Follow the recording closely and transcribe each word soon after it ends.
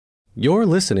You're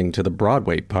listening to the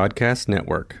Broadway Podcast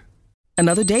Network.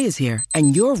 Another day is here,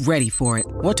 and you're ready for it.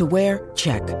 What to wear?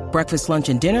 Check. Breakfast, lunch,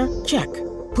 and dinner? Check.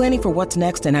 Planning for what's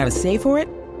next and how to save for it?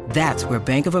 That's where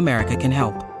Bank of America can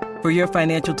help. For your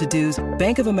financial to-dos,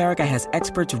 Bank of America has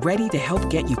experts ready to help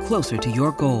get you closer to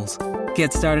your goals.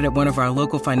 Get started at one of our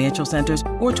local financial centers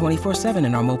or 24/7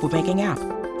 in our mobile banking app.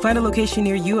 Find a location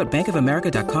near you at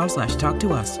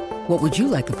bankofamerica.com/talktous. What would you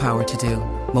like the power to do?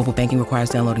 Mobile banking requires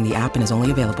downloading the app and is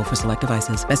only available for select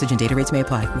devices. Message and data rates may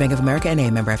apply. Bank of America N.A.,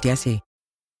 member FDIC.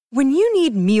 When you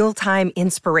need mealtime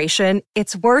inspiration,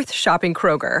 it's worth shopping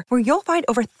Kroger, where you'll find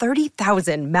over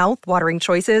 30,000 mouth-watering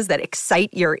choices that excite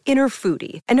your inner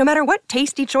foodie. And no matter what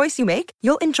tasty choice you make,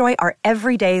 you'll enjoy our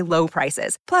everyday low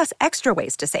prices, plus extra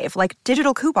ways to save, like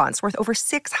digital coupons worth over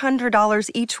 $600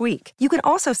 each week. You can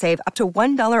also save up to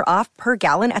 $1 off per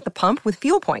gallon at the pump with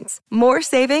fuel points. More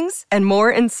savings and more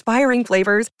inspiring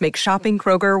flavors make shopping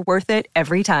Kroger worth it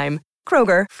every time.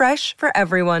 Kroger, fresh for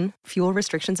everyone. Fuel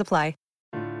restrictions apply.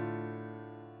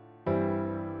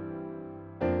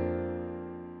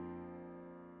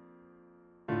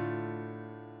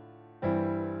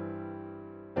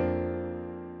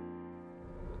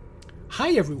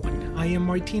 Hi everyone, I am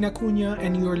Martina Cunha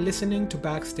and you're listening to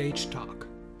Backstage Talk.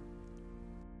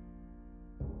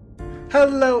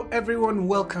 Hello everyone,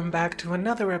 welcome back to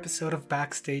another episode of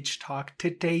Backstage Talk.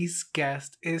 Today's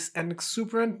guest is an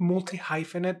exuberant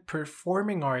multi-hyphenate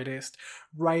performing artist,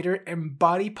 writer, and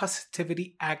body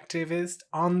positivity activist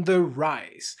on the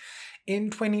rise.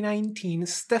 In 2019,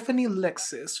 Stephanie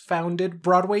Lexis founded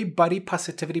Broadway Body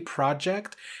Positivity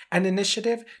Project, an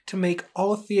initiative to make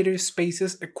all theater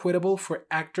spaces equitable for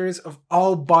actors of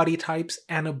all body types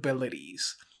and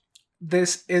abilities.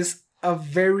 This is a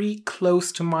very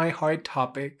close to my heart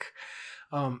topic,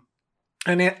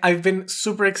 I've been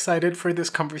super excited for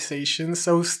this conversation.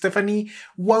 So Stephanie,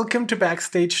 welcome to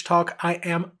Backstage Talk. I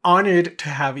am honored to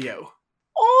have you.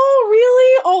 Oh,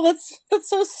 really? Oh, that's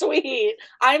so sweet.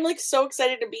 I'm like so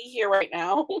excited to be here right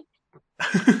now.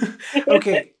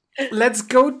 Okay, let's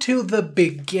go to the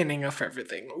beginning of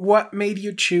everything. What made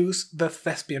you choose the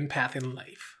thespian path in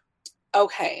life?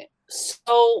 Okay,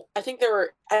 so I think I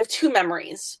have two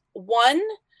memories. One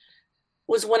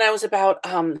was when I was about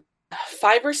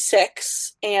 5 or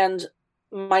 6, and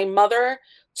my mother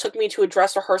took me to a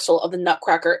dress rehearsal of the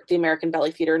Nutcracker at the American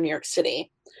Ballet Theater in New York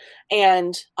City.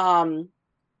 And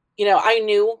I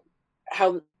knew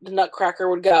how the Nutcracker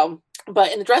would go,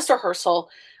 but in the dress rehearsal,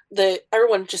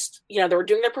 everyone just, they were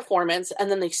doing their performance and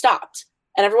then they stopped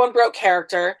and everyone broke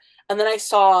character. And then I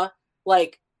saw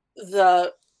like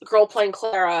the girl playing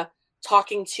Clara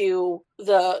talking to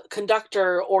the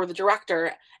conductor or the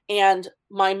director, and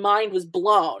my mind was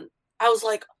blown. I was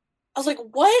like,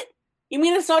 what? You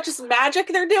mean it's not just magic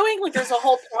they're doing? Like there's a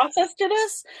whole process to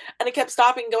this? And it kept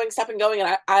stopping, going.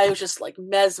 And I was just like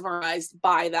mesmerized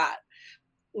by that.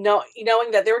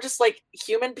 Knowing that they were just like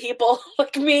human people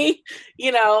like me,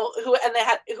 who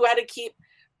had to keep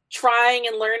trying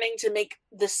and learning to make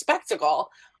this spectacle.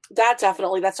 I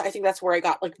think that's where I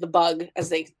got like the bug, as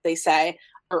they say,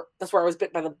 or that's where I was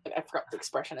bit by the bug. I forgot what the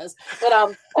expression is, but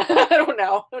I don't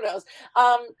know. Who knows?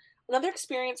 Another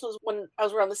experience was when I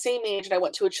was around the same age and I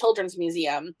went to a children's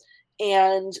museum,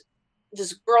 and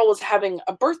this girl was having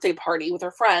a birthday party with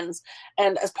her friends.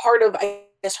 And as part of, I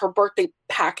guess, her birthday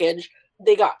package,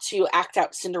 they got to act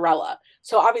out Cinderella.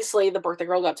 So obviously the birthday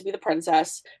girl got to be the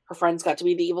princess. Her friends got to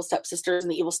be the evil stepsisters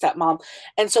and the evil stepmom.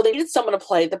 And so they needed someone to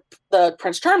play the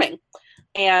Prince Charming.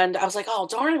 And I was like, oh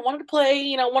darn, I wanted to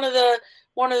play, one of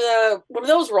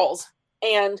those roles.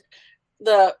 And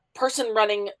the person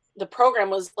running the program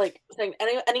was like saying,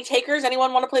 any takers?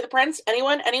 Anyone want to play the prince?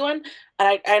 Anyone?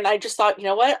 And I just thought, you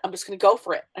know what? I'm just going to go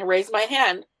for it. I raised my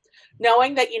hand,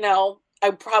 knowing that, I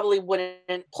probably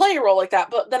wouldn't play a role like that.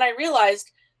 But then I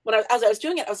realized as I was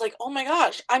doing it, I was like, oh my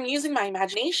gosh, I'm using my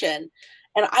imagination,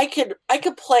 and I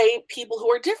could play people who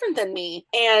are different than me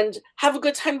and have a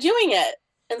good time doing it.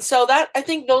 And so that, I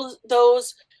think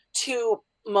those two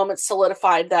moments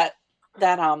solidified that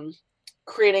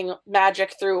creating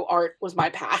magic through art was my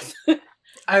path.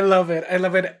 I love it.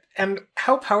 And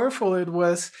how powerful it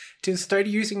was to start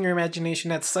using your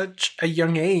imagination at such a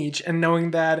young age, and knowing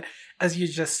that, as you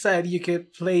just said, you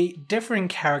could play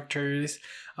different characters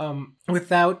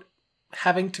without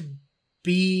having to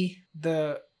be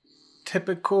the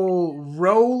typical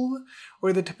role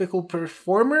or the typical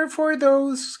performer for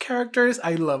those characters.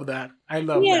 I love that.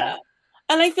 Yeah.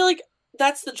 And I feel like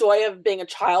that's the joy of being a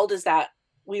child, is that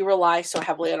we rely so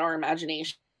heavily on our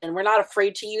imagination and we're not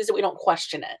afraid to use it. We don't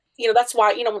question it. That's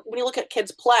why, when you look at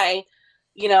kids play,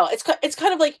 it's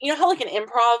kind of like, how like in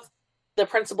improv, the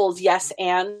principle is yes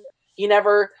and, You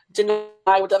never deny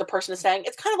what the other person is saying.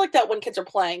 It's kind of like that when kids are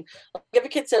playing. Like if a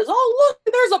kid says, oh,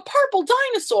 look, there's a purple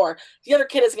dinosaur, the other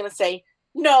kid is going to say,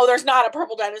 no, there's not a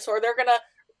purple dinosaur. They're going to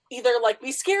either like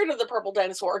be scared of the purple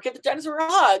dinosaur or give the dinosaur a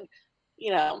hug,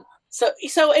 you know. So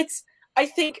it's, I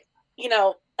think, you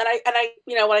know, and I,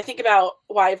 you know, when I think about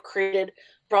why I've created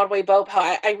Broadway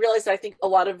BOPO, I realize that I think a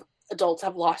lot of adults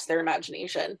have lost their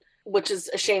imagination, which is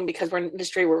a shame because we're in an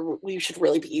industry where we should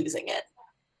really be using it.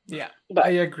 Yeah, but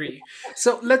I agree.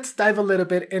 So let's dive a little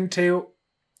bit into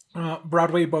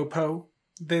Broadway BOPO.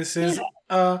 This is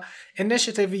an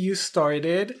initiative you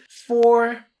started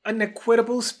for an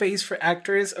equitable space for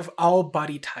actors of all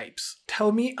body types.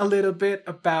 Tell me a little bit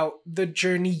about the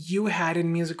journey you had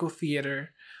in musical theater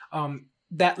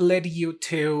that led you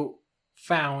to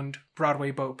found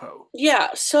Broadway BOPO. Yeah,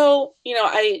 so, you know,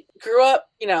 I grew up,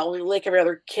 you know, like every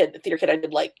other kid, the theater kid, I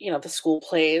did like, you know, the school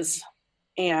plays.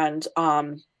 And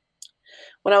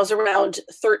when I was around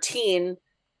 13,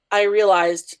 I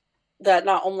realized that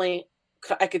not only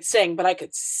I could sing, but I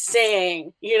could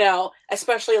sing, you know,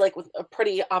 especially like with a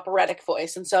pretty operatic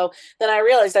voice. And so then I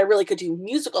realized I really could do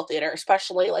musical theater,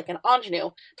 especially like an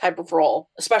ingenue type of role,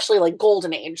 especially like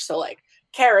Golden Age. So like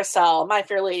Carousel, My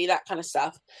Fair Lady, that kind of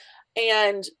stuff.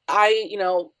 And I, you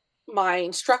know, my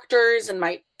instructors and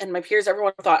my peers,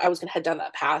 everyone thought I was going to head down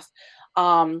that path.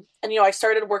 And, you know, I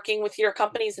started working with theater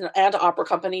companies and opera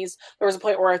companies. There was a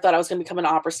point where I thought I was going to become an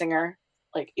opera singer.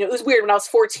 Like, you know, it was weird. When I was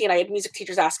 14, I had music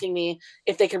teachers asking me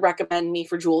if they could recommend me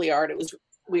for Juilliard. It was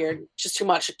weird, just too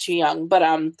much, too young. But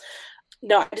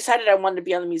no, I decided I wanted to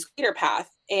be on the music theater path.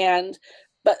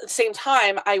 But at the same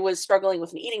time, I was struggling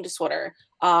with an eating disorder.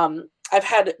 I've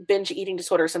had binge eating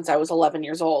disorder since I was 11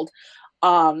 years old.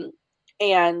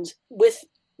 And with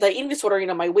the eating disorder, you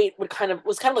know, my weight was kind of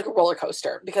like a roller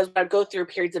coaster, because when I'd go through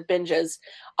periods of binges,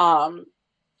 I,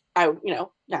 you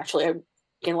know, naturally I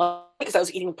gained a lot because I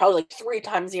was eating probably like 3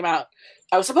 times the amount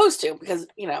I was supposed to, because,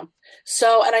 you know,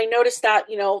 so, and I noticed that,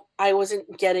 you know, I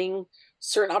wasn't getting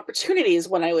certain opportunities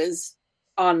when I was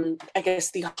on, I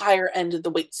guess, the higher end of the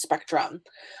weight spectrum.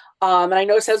 And I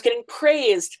noticed I was getting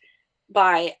praised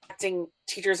by acting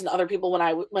teachers and other people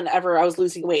whenever I was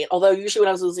losing weight. Although usually when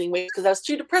I was losing weight, because I was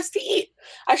too depressed to eat.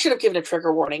 I should have given a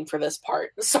trigger warning for this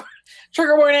part. So,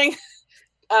 trigger warning,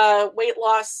 weight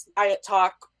loss, diet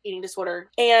talk, eating disorder.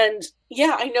 And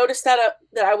yeah, I noticed that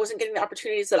I wasn't getting the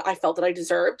opportunities that I felt that I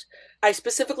deserved. I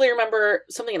specifically remember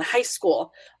something in high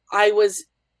school. I was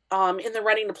in the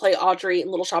running to play Audrey in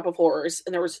Little Shop of Horrors,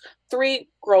 and there was 3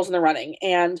 girls in the running,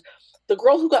 and the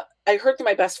girl who I heard through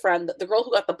my best friend that the girl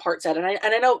who got the part said, and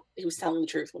I know he was telling the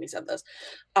truth when he said this,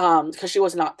 because she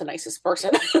was not the nicest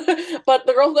person, but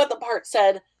the girl who got the part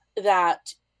said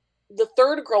that the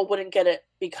 3rd girl wouldn't get it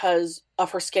because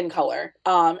of her skin color,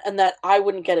 and that I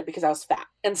wouldn't get it because I was fat.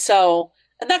 And so,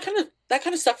 and that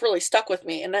kind of stuff really stuck with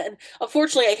me. And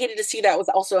unfortunately, I hated to see that was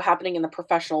also happening in the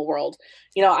professional world.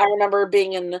 You know, I remember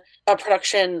being in a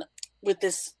production with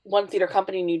this one theater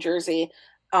company in New Jersey,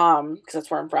 because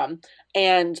that's where I'm from.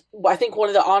 And I think one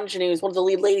of the ingenues, one of the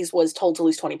lead ladies, was told to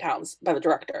lose 20 pounds by the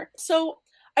director. So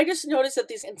I just noticed that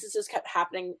these instances kept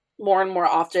happening more and more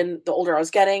often the older I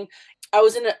was getting. I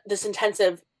was in this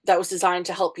intensive that was designed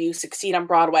to help you succeed on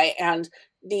Broadway. And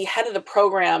the head of the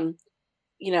program,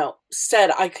 you know,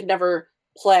 said I could never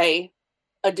play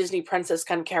a Disney princess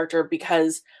kind of character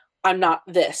because I'm not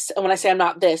this. And when I say I'm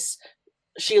not this,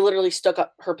 she literally stuck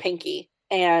up her pinky.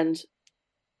 And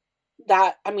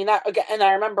that again, and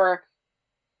I remember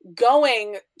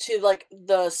going to like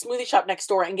the smoothie shop next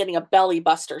door and getting a belly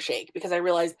buster shake, because I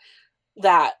realized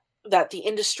that the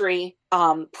industry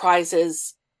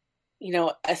prizes, you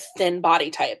know, a thin body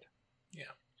type. Yeah.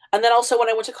 And then also when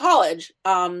I went to college,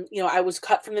 you know, I was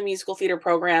cut from the musical theater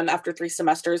program after 3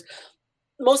 semesters,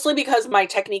 mostly because my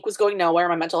technique was going nowhere.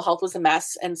 My mental health was a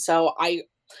mess. And so I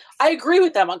agree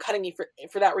with them on cutting me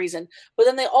for that reason. But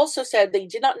then they also said they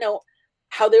did not know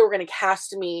how they were going to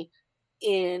cast me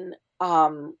in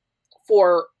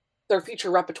for their future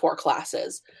repertoire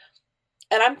classes.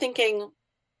 And I'm thinking,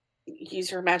 use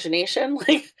your imagination,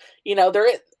 like, you know,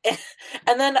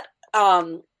 and then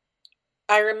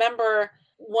I remember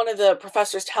one of the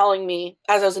professors telling me,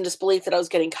 as I was in disbelief that I was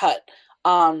getting cut,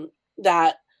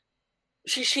 that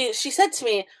she said to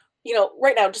me, you know,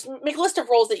 right now, just make a list of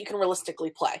roles that you can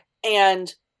realistically play.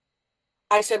 And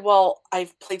I said, well,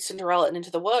 I've played Cinderella in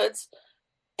Into the Woods.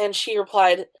 And she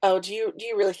replied, oh, do you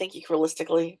really think you can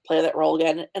realistically play that role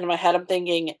again? And in my head, I'm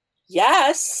thinking,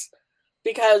 yes,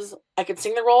 because I could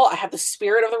sing the role. I have the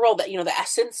spirit of the role, that, you know, the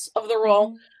essence of the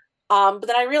role. Mm-hmm. But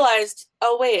then I realized,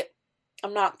 oh, wait,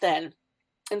 I'm not then.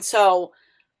 And so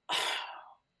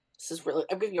this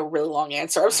I'm giving you a really long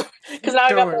answer. I'm sorry, because now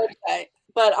I got more to say.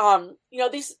 But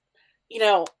these,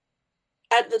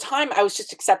 at the time I was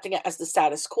just accepting it as the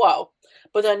status quo.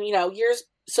 But then,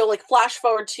 so like flash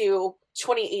forward to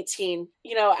 2018,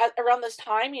 around this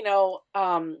time,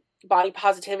 body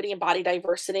positivity and body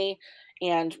diversity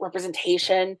and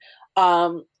representation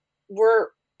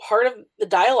were part of the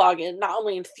dialogue, and not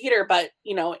only in theater, but,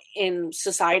 in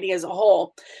society as a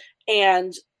whole.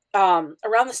 And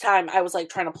around this time, I was like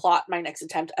trying to plot my next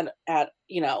attempt at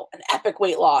an epic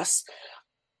weight loss.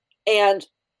 And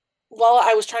while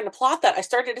I was trying to plot that, I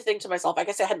started to think to myself, I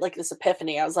guess I had like this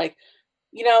epiphany. I was like,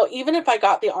 even if I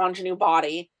got the ingenue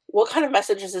body, what kind of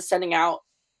message is this sending out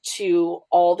to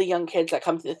all the young kids that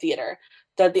come to the theater?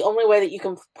 That the only way that you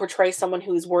can portray someone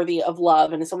who's worthy of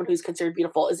love and someone who's considered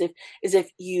beautiful is if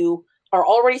you are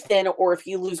already thin, or if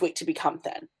you lose weight to become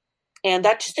thin. And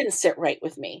that just didn't sit right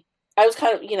with me. I was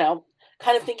kind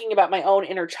of thinking about my own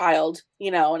inner child,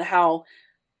 and how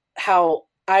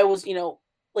I was,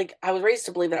 like I was raised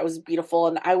to believe that I was beautiful,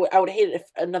 and I would hate it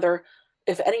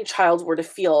if any child were to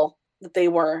feel that they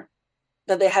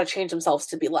had to change themselves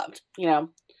to be loved,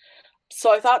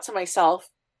 So I thought to myself,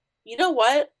 you know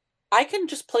what? I can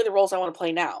just play the roles I want to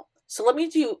play now. So let me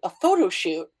do a photo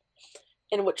shoot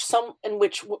in which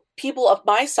people of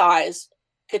my size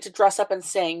get to dress up and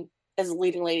sing as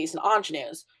leading ladies and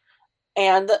ingenues.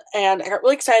 And I got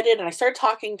really excited, and I started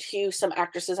talking to some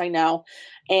actresses I know,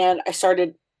 and I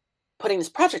started putting this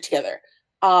project together,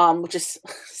 which is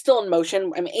still in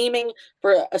motion. I'm aiming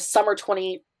for a summer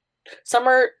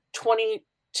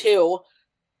 22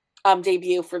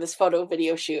 debut for this photo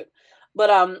video shoot. But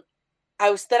I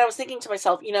was thinking to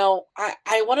myself,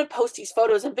 I want to post these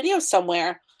photos and videos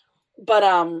somewhere, but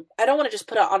I don't want to just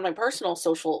put it on my personal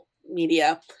social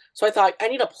media. So I thought I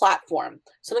need a platform,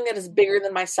 something that is bigger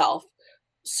than myself.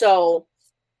 So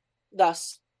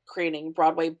thus creating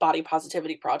Broadway Body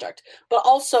Positivity Project. But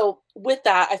also with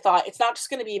that, I thought it's not just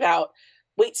going to be about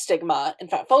weight stigma and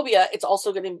fat phobia. It's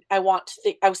also going to, I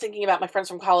was thinking about my friends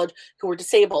from college who were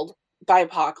disabled,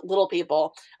 BIPOC, little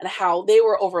people, and how they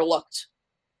were overlooked,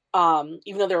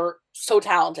 even though they were so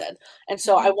talented. And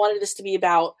so I wanted this to be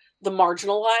about the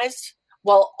marginalized,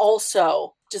 while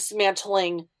also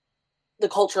dismantling the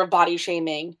culture of body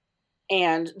shaming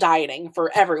and dieting for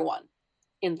everyone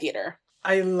in theater.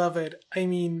 I love it. I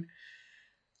mean,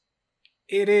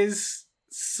 it is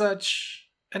such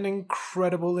an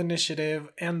incredible initiative,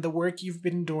 and the work you've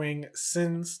been doing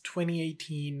since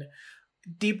 2018.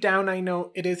 Deep down, I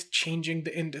know it is changing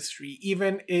the industry,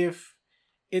 even if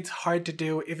it's hard to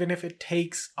do, even if it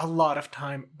takes a lot of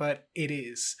time, but it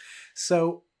is.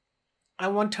 So I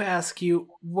want to ask you,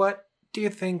 what do you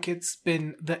think it's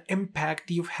been the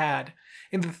impact you've had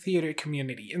in the theater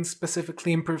community, and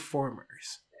specifically in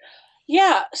performers?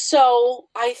 Yeah, so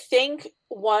I think,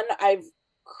 one, I've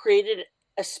created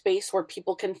a space where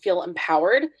people can feel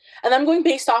empowered. And I'm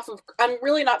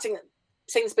really not saying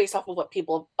this based off of what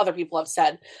other people have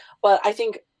said, but I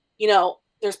think,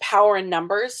 there's power in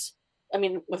numbers. I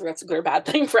mean, whether that's a good or bad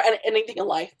thing for anything in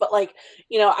life, but I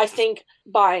think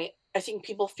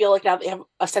people feel like now they have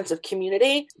a sense of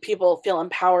community. People feel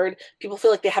empowered. People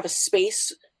feel like they have a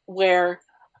space where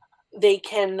they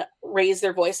can raise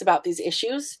their voice about these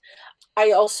issues. I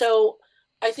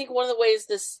think one of the ways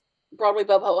this Broadway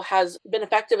BOPO has been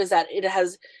effective is that it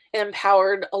has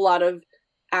empowered a lot of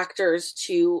actors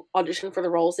to audition for the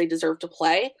roles they deserve to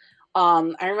play.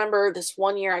 I remember this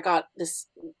one year I got this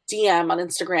DM on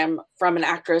Instagram from an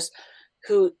actress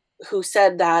who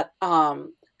said that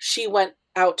she went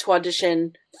out to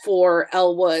audition for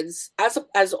Elle Woods as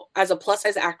a plus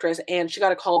size actress, and she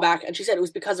got a call back, and she said it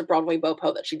was because of Broadway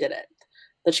BOPO that she did it,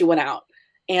 that she went out.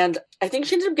 And I think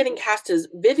she ended up getting cast as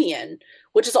Vivian,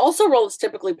 which is also a role that's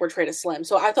typically portrayed as slim.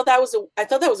 So I thought that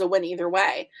was a win either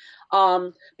way.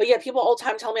 But yeah, people all the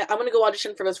time tell me I'm going to go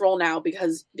audition for this role now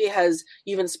because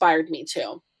you've inspired me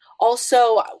to.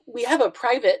 Also, we have a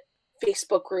private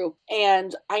Facebook group,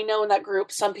 and I know in that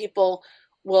group some people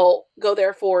will go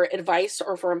there for advice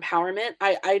or for empowerment.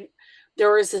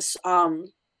 There was this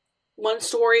one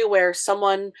story where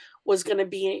someone was going to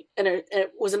be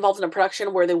was involved in a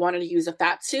production where they wanted to use a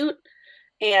fat suit,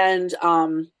 and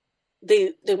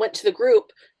they went to the group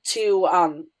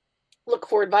to look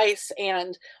for advice,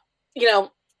 and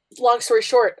long story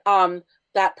short,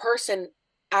 that person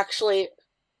actually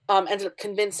ended up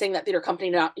convincing that theater company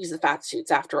to not use the fat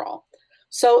suits after all.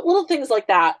 So little things like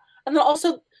that. And then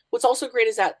also what's also great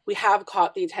is that we have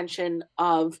caught the attention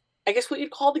of, I guess what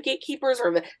you'd call the gatekeepers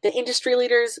or the industry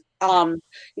leaders.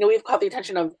 We've caught the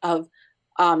attention of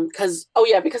because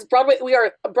Broadway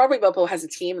BOPO has a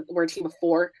team. We're a team of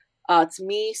 4 It's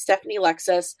me, Stephanie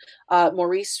Lexis,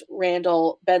 Maurice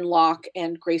Randall, Ben Locke,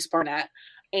 and Grace Barnett.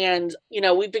 And,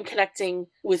 we've been connecting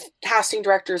with casting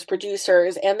directors,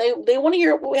 producers, and they want to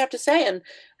hear what we have to say.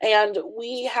 And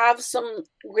we have some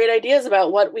great ideas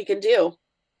about what we can do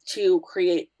to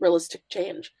create realistic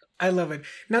change. I love it.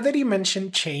 Now that you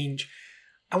mentioned change,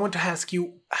 I want to ask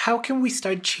you, how can we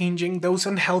start changing those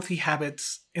unhealthy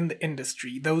habits in the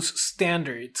industry, those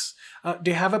standards?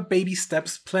 Do you have a baby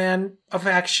steps plan of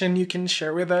action you can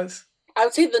share with us? I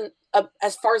would say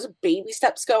as far as baby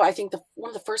steps go, I think one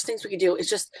of the first things we could do is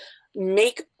just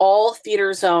make all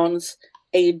theater zones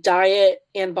a diet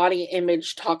and body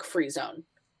image talk free zone.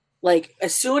 Like,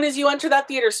 as soon as you enter that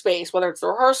theater space, whether it's the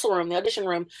rehearsal room, the audition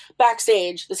room,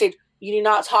 backstage, the stage, you do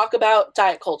not talk about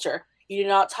diet culture. You do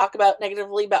not talk about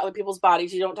negatively about other people's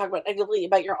bodies. You don't talk about negatively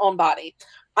about your own body.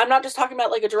 I'm not just talking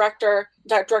about like a director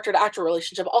to actor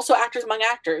relationship, also actors among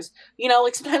actors.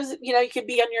 Like sometimes, you could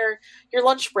be on your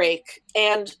lunch break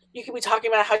and you could be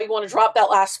talking about how you want to drop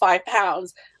that last 5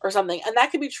 pounds or something. And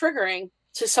that could be triggering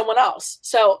to someone else.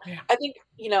 So yeah. I think,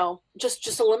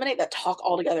 just eliminate that talk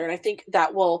altogether. And I think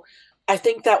that will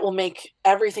make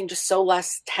everything just so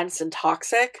less tense and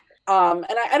toxic. And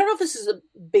I don't know if this is a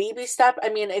baby step. I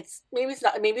mean, maybe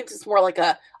it's more like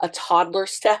a toddler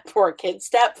step or a kid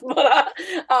step, but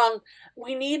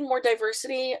we need more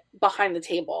diversity behind the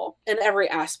table in every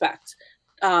aspect.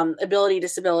 Ability,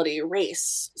 disability,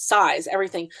 race, size,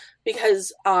 everything.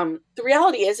 Because the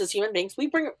reality is, as human beings, we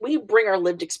bring our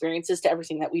lived experiences to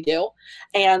everything that we do.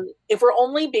 And if we're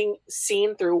only being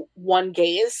seen through one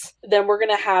gaze, then we're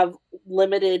going to have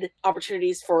limited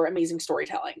opportunities for amazing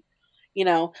storytelling.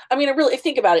 I mean, really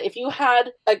think about it. If you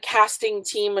had a casting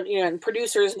team, and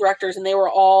producers and directors, and they were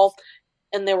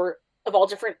of all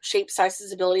different shapes,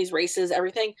 sizes, abilities, races,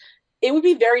 everything, it would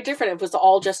be very different if it was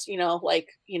all just,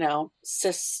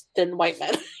 cis thin white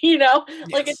men, yes.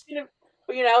 Like it's going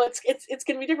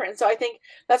to be different. So I think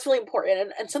that's really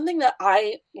important. And something that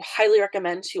I highly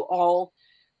recommend to all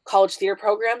college theater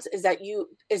programs is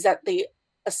that they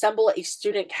assemble a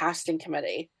student casting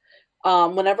committee.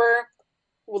 Whenever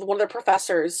with one of the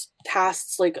professors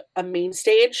casts like a main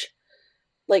stage,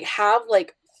 like have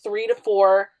like 3 to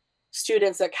 4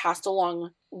 students that cast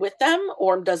along with them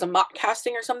or does a mock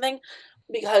casting or something.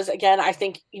 Because again, I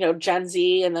think, Gen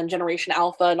Z and then Generation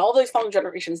Alpha and all those following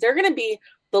generations, they're going to be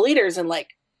the leaders in like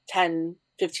 10,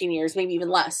 15 years, maybe even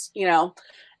less,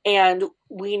 and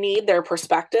we need their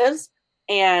perspectives.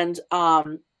 And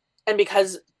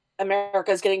because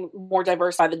America is getting more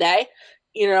diverse by the day,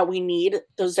 we need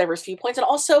those diverse viewpoints. And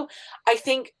also, I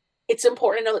think it's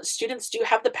important to know that students do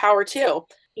have the power too.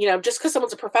 Just because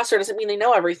someone's a professor doesn't mean they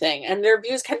know everything, and their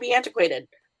views can be antiquated.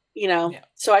 Yeah.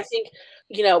 So I think,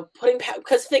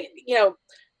 because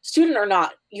student or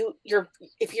not,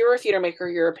 if you're a theater maker,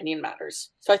 your opinion matters.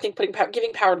 So I think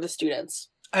giving power to the students.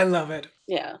 I love it.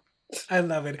 Yeah. I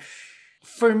love it.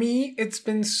 For me, it's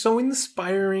been so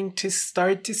inspiring to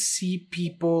start to see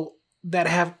people that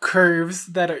have curves,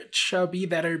 that are chubby,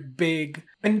 that are big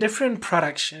in different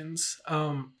productions.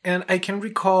 And I can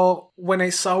recall when I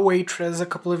saw Waitress a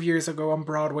couple of years ago on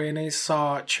Broadway, and I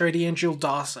saw Charity Angel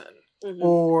Dawson,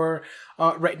 or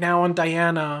right now on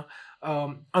Diana,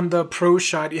 on the pro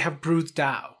shot, you have Bruce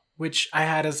Dow, which I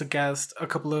had as a guest a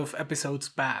couple of episodes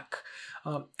back.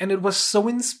 And it was so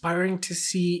inspiring to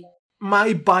see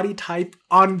my body type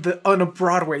on a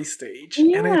Broadway stage.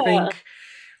 Yeah. And I think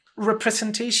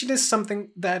representation is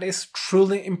something that is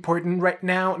truly important right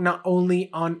now, not only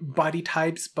on body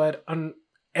types, but on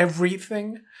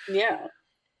everything. Yeah.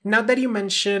 Now that you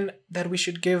mention that we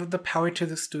should give the power to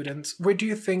the students, where do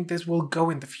you think this will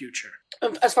go in the future?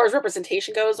 As far as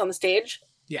representation goes on the stage?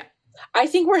 Yeah. I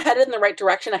think we're headed in the right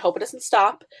direction. I hope it doesn't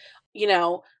stop.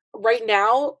 Right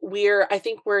now I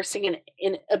think we're seeing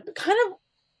in a kind of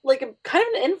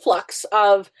an influx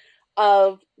of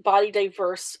body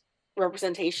diverse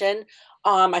representation.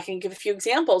 I can give a few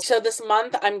examples. So this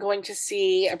month I'm going to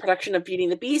see a production of Beauty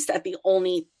and the Beast at the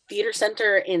Olney Theater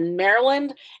Center in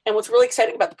Maryland. And what's really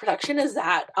exciting about the production is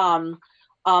that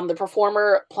the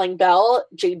performer playing Belle,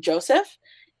 Jade Joseph,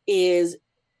 is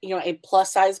a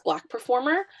plus size Black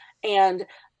performer, and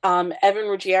Evan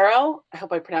Ruggiero, I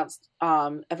hope I pronounced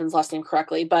Evan's last name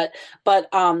correctly, but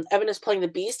Evan is playing the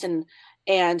Beast and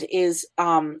is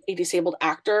a disabled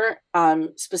actor.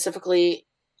 Specifically,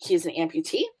 he's an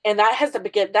amputee, and that has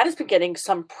been getting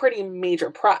some pretty major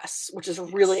press, which is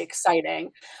really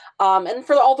exciting, and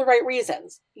for all the right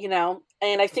reasons,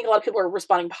 And I think a lot of people are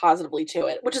responding positively to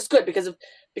it, which is good because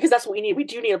that's what we need. We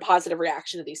do need a positive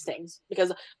reaction to these things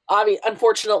because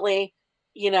unfortunately,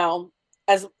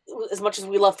 as much as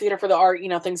we love theater for the art,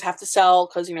 things have to sell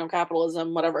because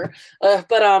capitalism, whatever.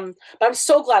 But I'm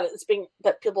so glad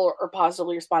that people are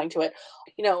positively responding to it.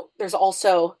 There's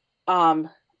also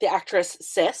the actress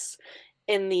Sis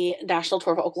in the National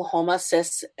Tour of Oklahoma.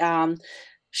 Sis,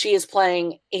 she is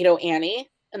playing Ado Annie,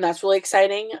 and that's really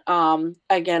exciting.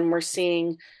 Again, we're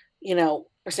seeing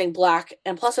Black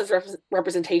and plus size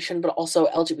representation, but also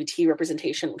LGBT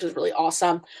representation, which is really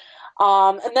awesome.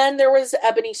 And then there was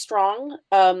Ebony Strong,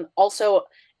 also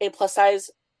a plus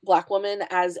size Black woman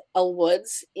as Elle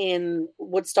Woods in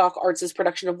Woodstock Arts'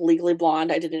 production of Legally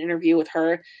Blonde. I did an interview with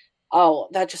her. And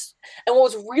what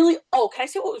was really, can I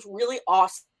say what was really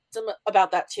awesome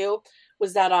about that too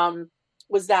was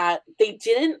that they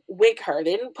didn't wig her.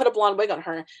 They didn't put a blonde wig on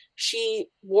her. She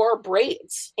wore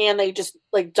braids and they just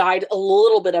like dyed a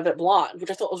little bit of it blonde,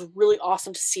 which I thought was really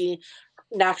awesome to see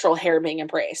natural hair being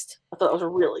embraced. I thought it was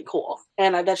really cool.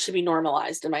 And that should be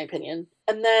normalized in my opinion.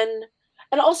 And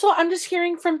also I'm just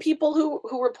hearing from people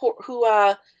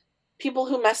people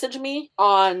who message me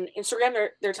on Instagram,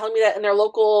 they're telling me that in their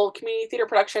local community theater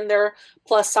production, they're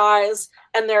plus size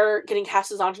and they're getting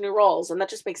cast onto new roles. And that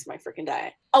just makes my freaking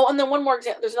day. Oh, and then one more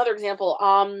example. There's another example.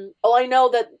 I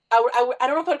know that I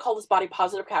don't know if I'd call this body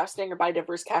positive casting or body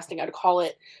diverse casting. I'd call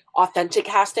it authentic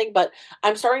casting. But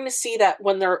I'm starting to see that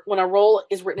when a role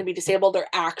is written to be disabled, they're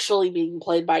actually being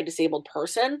played by a disabled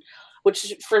person,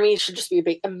 which for me should just be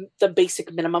the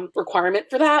basic minimum requirement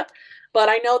for that. But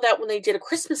I know that when they did A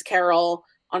Christmas Carol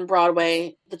on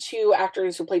Broadway, the two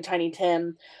actors who played Tiny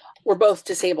Tim were both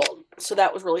disabled. So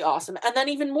that was really awesome. And then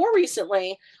even more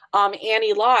recently,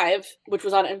 Annie Live, which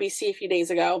was on NBC a few days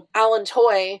ago, Alan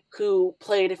Toy, who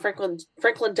played Franklin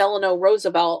Delano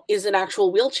Roosevelt, is an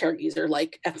actual wheelchair user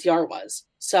like FDR was.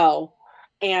 So,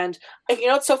 and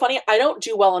it's so funny. I don't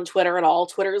do well on Twitter at all.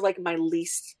 Twitter is like my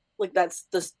least, like that's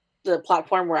the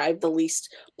platform where I have the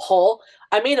least pull.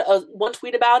 I made one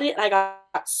tweet about it and I got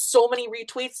so many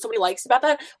retweets, so many likes about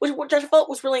that, which I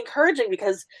felt was really encouraging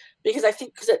because I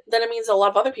think then it means a lot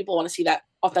of other people want to see that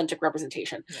authentic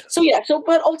representation. Yes.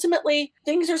 But ultimately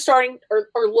things are starting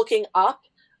or looking up.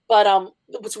 But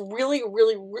what's really,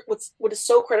 really, what is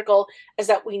so critical is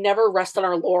that we never rest on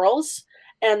our laurels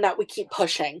and that we keep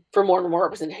pushing for more and more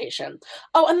representation.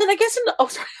 Oh, and then I guess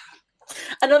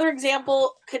another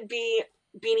example could be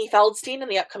Beanie Feldstein in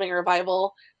the upcoming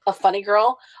revival of Funny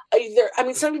Girl.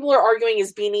 Some people are arguing,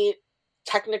 is Beanie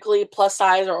technically plus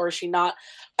size or is she not?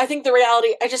 I think the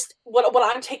reality,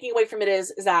 what I'm taking away from it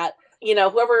is that,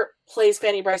 whoever plays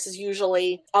Fanny Bryce is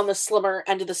usually on the slimmer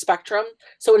end of the spectrum.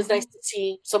 So it is nice to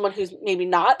see someone who's maybe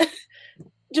not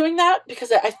doing that,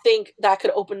 because I think that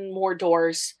could open more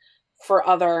doors for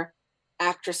other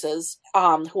actresses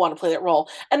who want to play that role,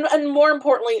 and more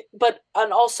importantly,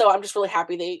 and also I'm just really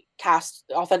happy they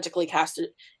authentically casted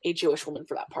a Jewish woman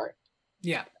for that part.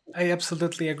 Yeah, I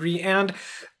absolutely agree. And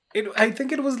I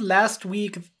think it was last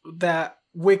week that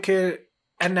Wicked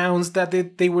announced that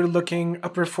they were looking a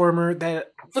performer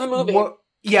that for the movie.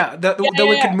 The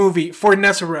Wicked movie for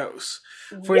Nessa Rose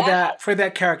for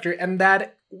that character, and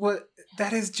that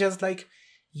is just like,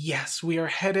 yes, we are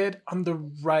headed on the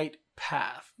right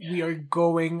path. We are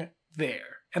going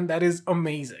there, and that is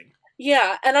amazing.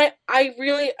 Yeah, and I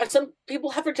really, some people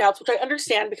have their doubts, which I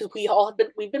understand because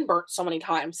we've been burnt so many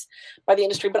times by the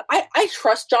industry, but I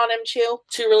trust John M. Chu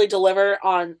to really deliver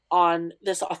on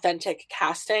this authentic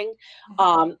casting.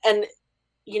 And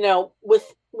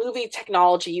with movie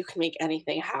technology, you can make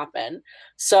anything happen.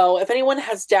 So if anyone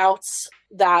has doubts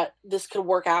that this could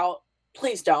work out,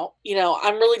 please don't.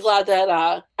 I'm really glad that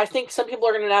I think some people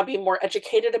are going to now be more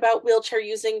educated about wheelchair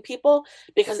using people,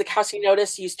 because the casting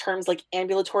notice used terms like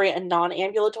ambulatory and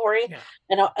non-ambulatory,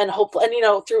 and hopefully, and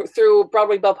through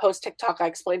Broadway Bopo's TikTok, I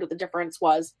explained what the difference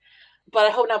was. But I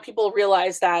hope now people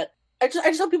realize that. I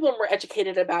just hope people are more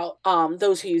educated about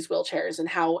those who use wheelchairs and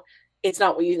how it's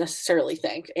not what you necessarily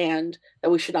think, and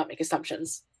that we should not make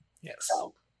assumptions. Yes.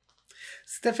 So.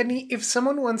 Stephanie, if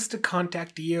someone wants to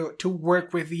contact you, to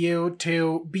work with you,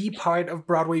 to be part of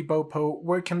Broadway Bopo,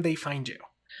 where can they find you?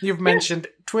 You've mentioned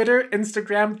Twitter,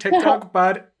 Instagram, TikTok,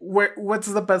 but what's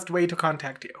the best way to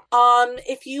contact you?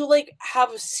 If you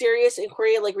have a serious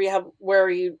inquiry, where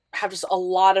you have just a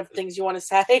lot of things you want to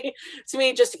say to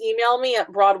me, just email me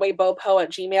at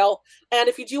broadwaybopo@gmail. And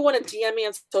if you do want to DM me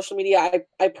on social media,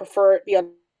 I prefer it be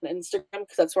on Instagram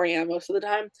because that's where I am most of the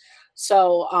time.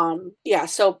 So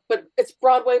but it's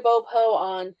Broadway Bopo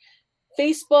on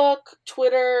Facebook,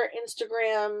 Twitter,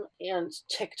 Instagram, and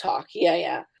TikTok.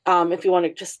 If you want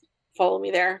to just follow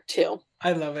me there too.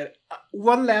 I love it.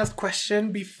 One last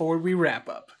question before we wrap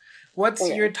up. What's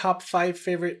your top 5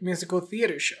 favorite musical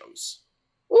theater shows?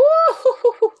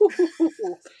 Ooh,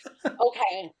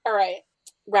 Okay. All right.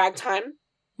 Ragtime.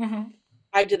 Mm-hmm.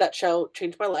 I did that show,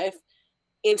 changed my life.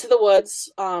 Into the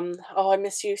Woods. I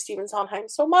miss you, Stephen Sondheim,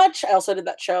 so much. I also did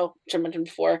that show, which I mentioned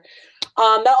before.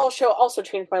 That show also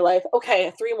changed my life.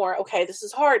 Okay, 3 more. Okay, this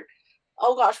is hard.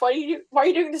 Oh gosh, why are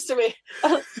you doing this to me?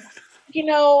 I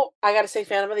gotta say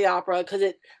Phantom of the Opera because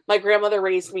my grandmother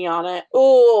raised me on it.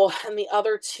 Oh, and the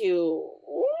other 2.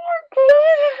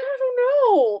 I don't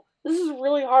know. This is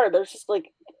really hard. There's just the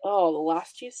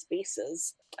last 2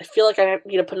 spaces. I feel like I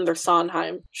need to put another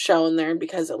Sondheim show in there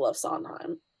because I love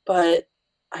Sondheim. But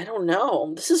I don't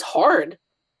know. This is hard.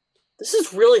 This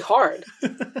is really hard.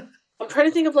 I'm trying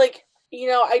to think of I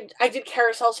did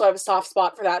Carousel, so I have a soft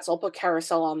spot for that, so I'll put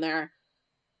Carousel on there.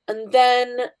 And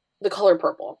then The Color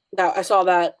Purple. That I saw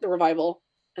the revival,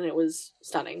 and it was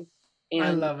stunning. And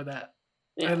I love that.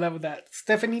 Yeah. I love that.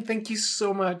 Stephanie, thank you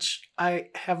so much.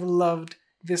 I have loved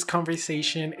this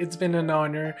conversation. It's been an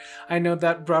honor. I know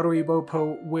that Broadway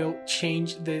Bopo will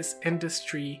change this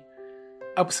industry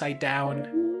upside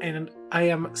down, and I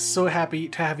am so happy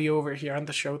to have you over here on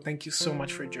the show. Thank you so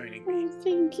much for joining me.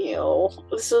 Thank you.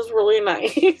 This is really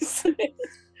nice.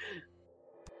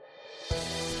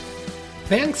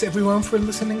 Thanks everyone for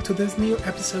listening to this new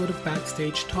episode of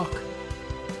Backstage Talk.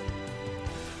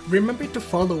 Remember to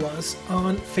follow us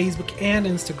on Facebook and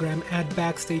Instagram at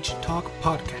Backstage Talk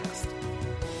Podcast.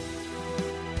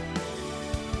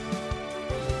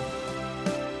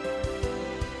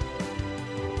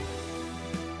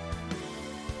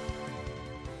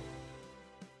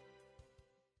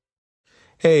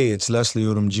 Hey, it's Leslie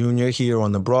Odom Jr. here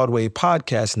on the Broadway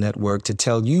Podcast Network to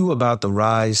tell you about the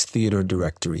Rise Theater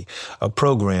Directory, a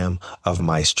program of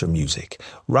Maestro Music.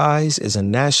 Rise is a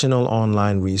national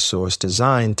online resource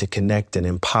designed to connect and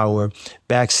empower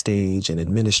backstage and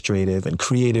administrative and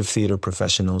creative theater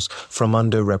professionals from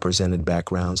underrepresented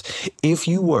backgrounds. If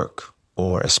you work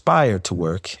or aspire to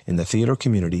work in the theater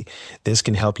community, this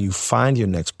can help you find your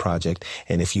next project.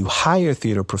 And if you hire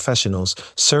theater professionals,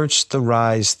 search the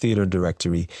Rise Theater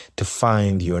Directory to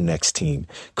find your next team.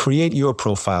 Create your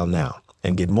profile now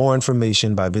and get more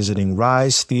information by visiting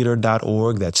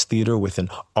risetheater.org. That's theater with an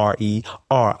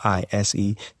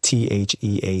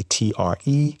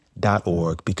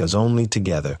RERISETHEATRE.org, because only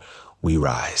together we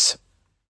rise.